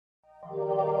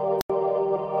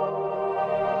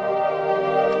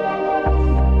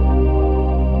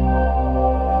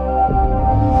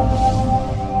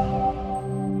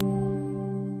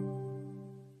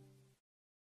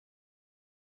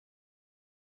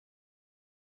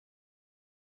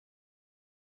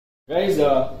Guys,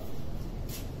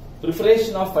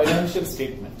 preparation of financial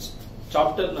statements,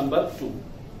 chapter number 2.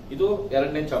 ಇದು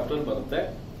ಎರಡನೇ chapter ಬರುತ್ತೆ.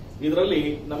 ಇದರಲ್ಲಿ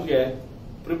ನಮಗೆ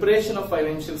preparation of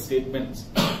financial statements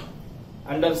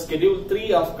under schedule 3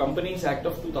 of Companies Act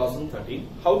of 2013,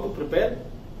 how to prepare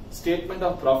statement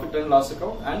of profit and loss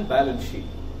account and balance sheet.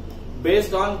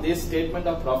 Based on this statement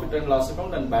of profit and loss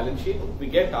account and balance sheet, we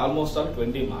get almost on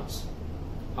 20 marks.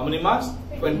 How many marks?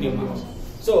 20 marks.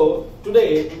 So today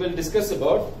we will discuss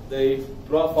about the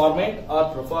format or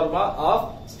pro forma of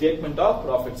statement of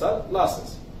profits or losses.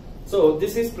 So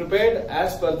this is prepared as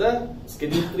per the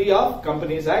schedule 3 of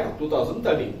Companies Act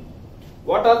 2013.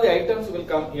 What are the items will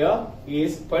come here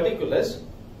is particulars,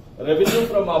 revenue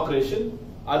from operation,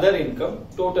 other income,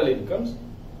 total incomes,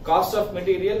 cost of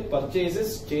material, purchases,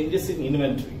 changes in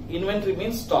inventory. Inventory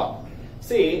means stock.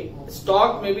 See, stock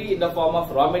may be in the form of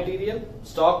raw material,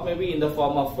 stock may be in the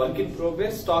form of work in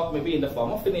progress, stock may be in the form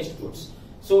of finished goods.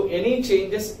 So any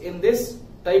changes in this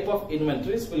type of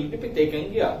inventories will be taken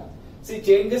here. See,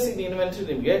 changes in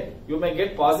inventory, you may get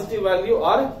positive value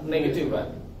or negative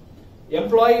value.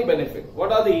 Employee benefit.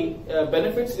 What are the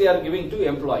benefits we are giving to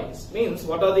employees? Means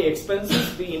what are the expenses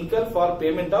we incur for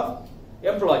payment of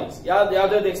employees?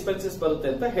 Yada expenses barutte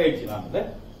anta helತೀನಿ ಆಮೇಲೆ.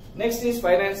 Next is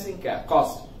financing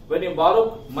cost. When you borrow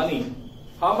money,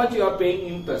 how much you are paying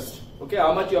interest? Okay, how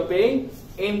much you are paying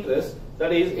interest?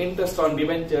 That is interest on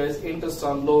debentures, interest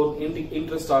on loan,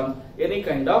 interest on any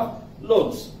kind of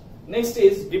loans. Next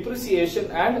is depreciation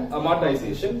and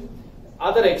amortization,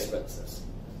 other expenses.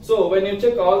 So when you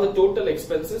check all the total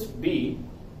expenses B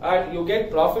and you get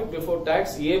profit before tax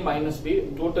A minus B,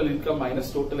 total income minus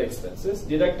total expenses,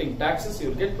 deducting taxes, you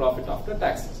will get profit after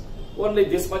taxes. Only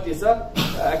this much is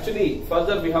actually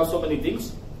further we have so many things,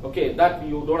 okay, that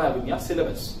you don't have in your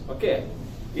syllabus. Okay,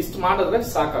 ಇಷ್ಟು ಮಾಡಿದ್ರೆ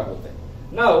ಸಾಕಾಗುತ್ತೆ.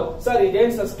 Now sir,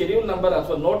 ಇದೇನು sir schedule number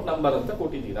ಅಥವಾ note number ಅಂತ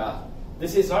ಕೊಟ್ಟಿದ್ದೀರಾ?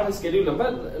 This is not a schedule number.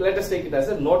 Let us take it as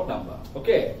a note number.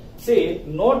 Okay. See,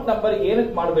 note number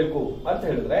ಏನಕ್ಕೆ ಮಾಡಬೇಕು ಅಂತ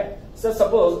ಹೇಳಿದ್ರೆ, ಸರ್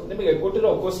ಸಪೋಸ್ ನಿಮಗೆ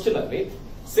ಕೊಟ್ಟಿರೋ ಕ್ವಶನ್ ಅಲ್ಲಿ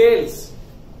sales,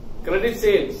 credit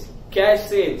sales, cash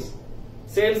sales,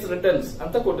 sales returns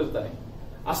ಅಂತ ಕೊಟ್ಟಿರ್ತಾನೆ.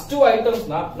 ಅಷ್ಟು ಐಟಮ್ಸ್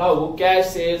ನಾವು cash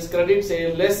sales, credit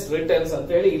sales, less returns ಅಂತ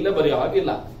ಹೇಳಿ ಇಲ್ಲೇ ಬರೆಯೋ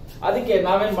ಹಾಗಿಲ್ಲ. ಅದಕ್ಕೆ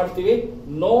ನಾವೇನ್ ಮಾಡ್ತೀವಿ,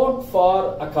 ನೋಟ್ ಫಾರ್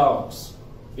ಅಕೌಂಟ್ಸ್.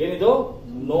 ಏನಿದು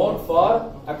ನೋಟ್ ಫಾರ್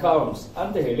ಅಕೌಂಟ್ಸ್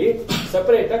ಅಂತ ಹೇಳಿ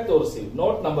ಸೆಪರೇಟ್ ಆಗಿ ತೋರಿಸ್ತೀವಿ.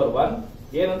 ನೋಟ್ ನಂಬರ್ 1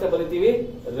 ಏನಂತ ಬರೀತೀವಿ,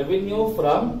 ರೆವಿನ್ಯೂ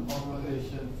ಫ್ರಮ್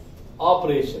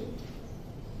ಆಪರೇಷನ್.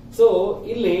 ಸೊ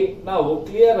ಇಲ್ಲಿ ನಾವು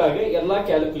ಕ್ಲಿಯರ್ ಆಗಿ ಎಲ್ಲಾ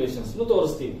ಕ್ಯಾಲ್ಕುಲೇಷನ್ಸ್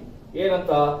ತೋರಿಸ್ತೀವಿ.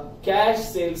 ಏನಂತ, ಕ್ಯಾಶ್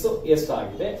ಸೇಲ್ಸ್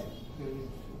ಎಷ್ಟಾಗಿದೆ,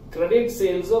 credit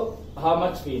sales how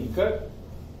much we incurred,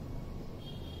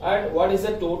 and what is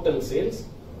the total sales.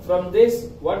 From this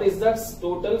what is the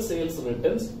total sales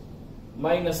returns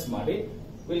minus ಮಾಡಿ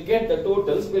we'll get the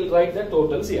totals, we'll write the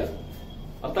totals here.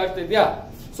 ಅರ್ಥ ಆಗ್ತಿದ್ಯಾ?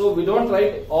 So we don't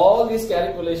write all these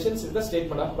calculations in the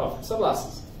statement of profits or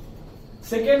losses.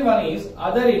 Second one is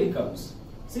other incomes.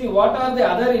 See, what are the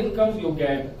other incomes you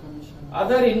get?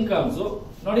 Other incomes,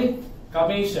 ನೋಡಿ,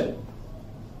 commission,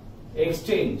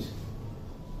 exchange,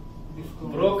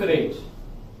 brokerage,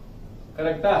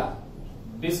 correcta,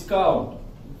 discount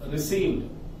received,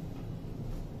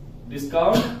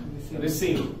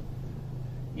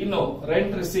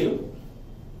 rent received,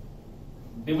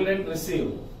 dividend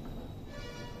received,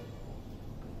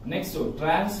 next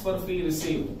transfer fee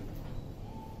received,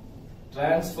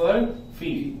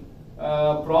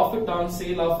 profit on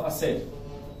sale of asset,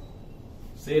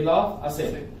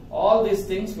 all these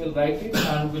things we'll write it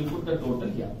and we'll put the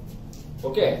total here.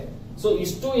 Okay, so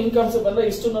ಇಷ್ಟು incomes ಬಂದ್ರೆ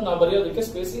ಇಷ್ಟನ್ನು ನಾವು ಬರೆಯೋದಕ್ಕೆ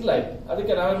space ಇಲ್ಲ.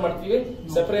 ಅದಕ್ಕೆ ನಾವೇನ್ ಮಾಡ್ತೀವಿ,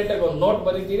 separate ಆಗಿ ಒಂದು ನೋಟ್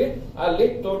ಬರೀತೀವಿ, ಅಲ್ಲಿ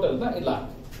ಟೋಟಲ್ ನ ಇಲ್ಲ.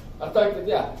 ಅರ್ಥ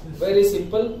ಆಗ್ತಿದ್ಯಾ? Very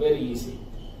simple, very easy.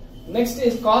 Next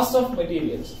is cost of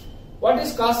materials. What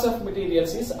is cost of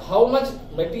materials is how much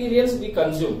materials V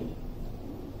consume.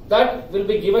 That will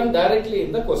be given directly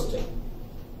in the question.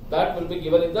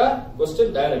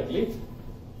 Directly.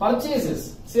 Purchases.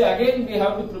 See, again we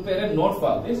have to prepare a note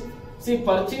for this. See,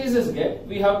 purchases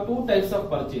we have two types of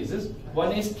purchases.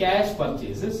 One is cash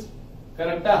purchases,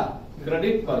 correcta,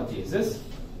 credit purchases,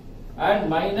 and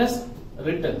minus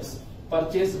returns.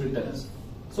 Purchase returns.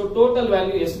 So total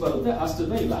value ಎಷ್ಟು ಬರುತ್ತೆ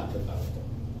ಅಷ್ಟನ್ನ ಇಲ್ಲ ಹಾಕಬೇಕಾಗುತ್ತೆ.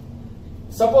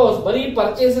 Suppose ಬರೀ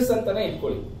purchases ಅಂತಾನೆ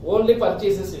ಇಟ್ಕೊಳ್ಳಿ. Only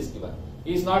purchases is given.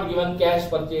 Is not given cash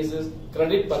purchases,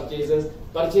 credit purchases,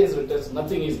 purchase returns,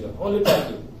 nothing is given. Only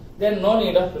purchase. Then no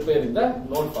need of preparing the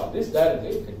note for this.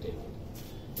 Directly you can take it.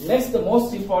 Next, the most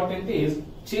important is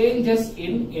changes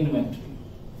in inventory.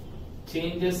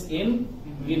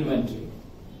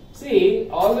 See,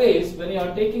 always when you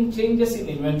are taking changes in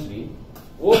inventory,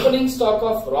 opening stock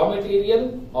of raw material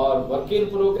or work in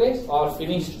progress or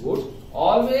finished goods,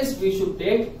 always we should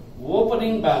take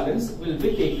opening balance will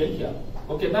be taken here.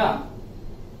 ಓಕೆನಾ?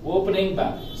 Opening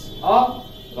balance of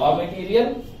raw material,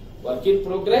 work in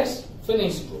progress,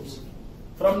 finished goods.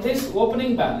 From this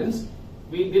opening balance,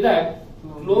 we deduct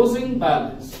closing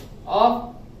balance of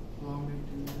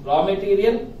raw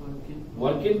material,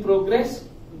 work in progress.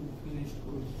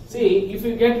 See, if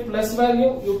you get plus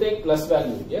value, you take plus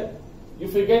value here. If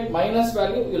you get minus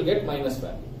value, you will get minus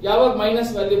value. Yavag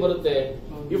minus value barutte?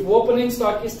 If opening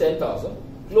stock is 10,000,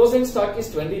 closing stock is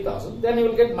 20,000, then you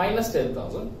will get minus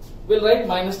 10,000. We'll write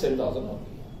minus 10,000 only.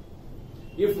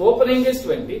 If opening is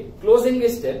 20, closing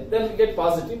is 10, then we get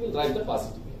positive, we'll write the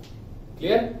positive here.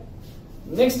 Clear?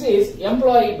 Next is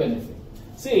employee benefit.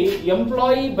 See,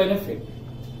 employee benefit.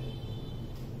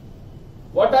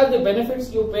 What are the benefits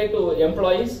you pay to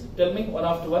employees? Tell me one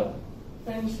after one.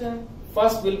 Pension.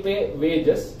 First we'll pay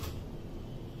wages,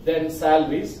 then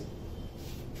salaries,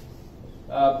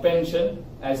 pension,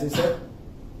 as I said,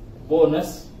 bonus,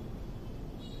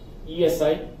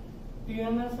 ESI.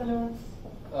 PNF allowance.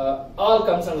 All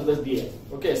comes under this DA.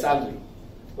 Okay, salary.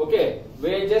 Okay,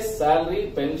 wages, salary,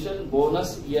 pension, bonus,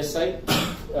 ESI,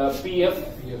 PF.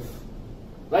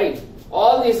 Right?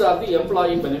 All these are the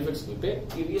employee benefits we pay.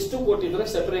 If to ಕೊಟ್ಟಿದ್ರೆ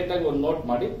separate ಆಗಿ ಒಂದು note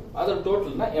ಮಾಡಿ ಅದರ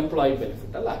total ನ employee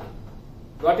benefit ಅಲ್ಲ.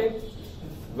 Got it?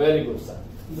 Very good, sir.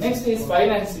 Next is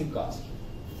financing cost.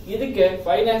 ಇದಕ್ಕೆ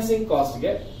financing cost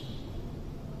ಗೆ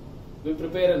we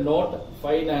prepare a note,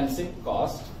 financing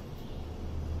cost.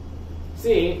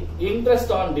 See, interest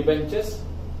on debentures,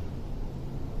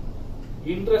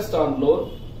 interest on loan,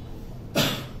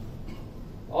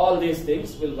 all these things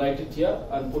we'll write it here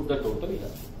and put the total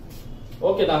here.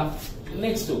 Okay, now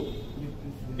next to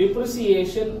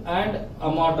depreciation and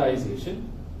amortization.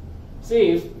 See,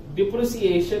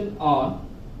 depreciation on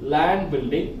land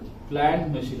building, plant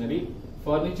machinery,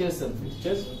 furniture and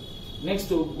fixtures. Next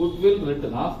to goodwill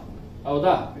written off,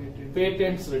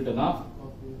 patents written off,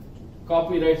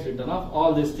 copyrights written off.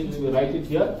 All these things we write it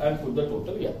here and put the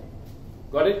total here.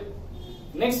 Got it?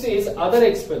 Next is other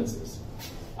expenses.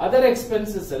 Other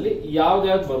expenses alli yav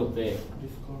barutte?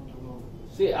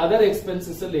 See, other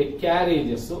expenses alli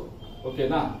carriages, okay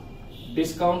na?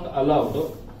 Discount allowed,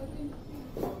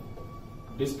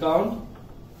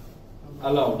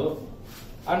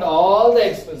 and all the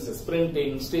expenses,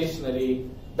 printing, stationery,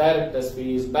 director's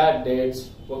fees, bad debts,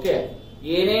 okay?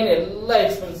 ಏನೇನ್ ಎಲ್ಲ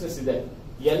expenses ಇದೆ,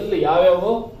 ಎಲ್ಲಿ ಯಾವ್ಯಾವ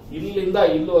ಇಲ್ಲಿಂದ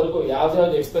ಇಲ್ಲಿವರೆಗೂ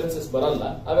ಯಾವ್ಯಾವ್ದು expenses ಬರಲ್ಲ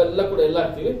ಅವೆಲ್ಲ ಕೂಡ ಎಲ್ಲ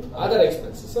ಹಾಕ್ತಿವಿ ಅದರ್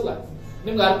ಎಕ್ಸ್ಪೆನ್ಸಸ್ ಅಲ್ಲ.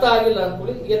 ನಿಮ್ಗೆ ಅರ್ಥ ಆಗಿಲ್ಲ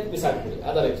ಅನ್ಕೊಳ್ಳಿ, ಎತ್ ಬಿಸಾಕ್ಬಿಡಿ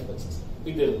ಅದರ್ ಎಕ್ಸ್ಪೆನ್ಸಸ್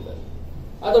ಇದಿರುತ್ತೆ,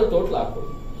 ಅದ್ರ ಟೋಟಲ್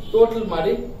ಹಾಕೊಳ್ಳಿ. ಟೋಟಲ್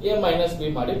ಮಾಡಿ ಎ ಮೈನಸ್ ಬಿ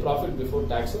ಮಾಡಿ profit before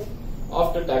tax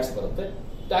after tax ಬರುತ್ತೆ.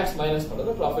 ಟ್ಯಾಕ್ಸ್ ಮೈನಸ್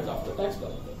ಮಾಡಿದ್ರೆ ಪ್ರಾಫಿಟ್ ಆಫ್ಟರ್ ಟ್ಯಾಕ್ಸ್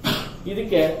ಬರುತ್ತೆ.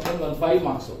 ಇದಕ್ಕೆ ಒಂದು 5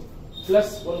 ಮಾರ್ಕ್ಸ್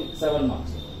ಪ್ಲಸ್ ಒಂದು 7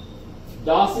 ಮಾರ್ಕ್ಸ್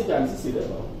ಜಾಸ್ತಿ ಚಾನ್ಸಸ್ ಇದೆ.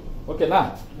 ಓಕೆನಾ?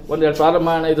 ಒಂದೆರಡು ಪ್ರಾರಂಭ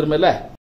ಮಾಡೋಣ ಇದ್ರ ಮೇಲೆ.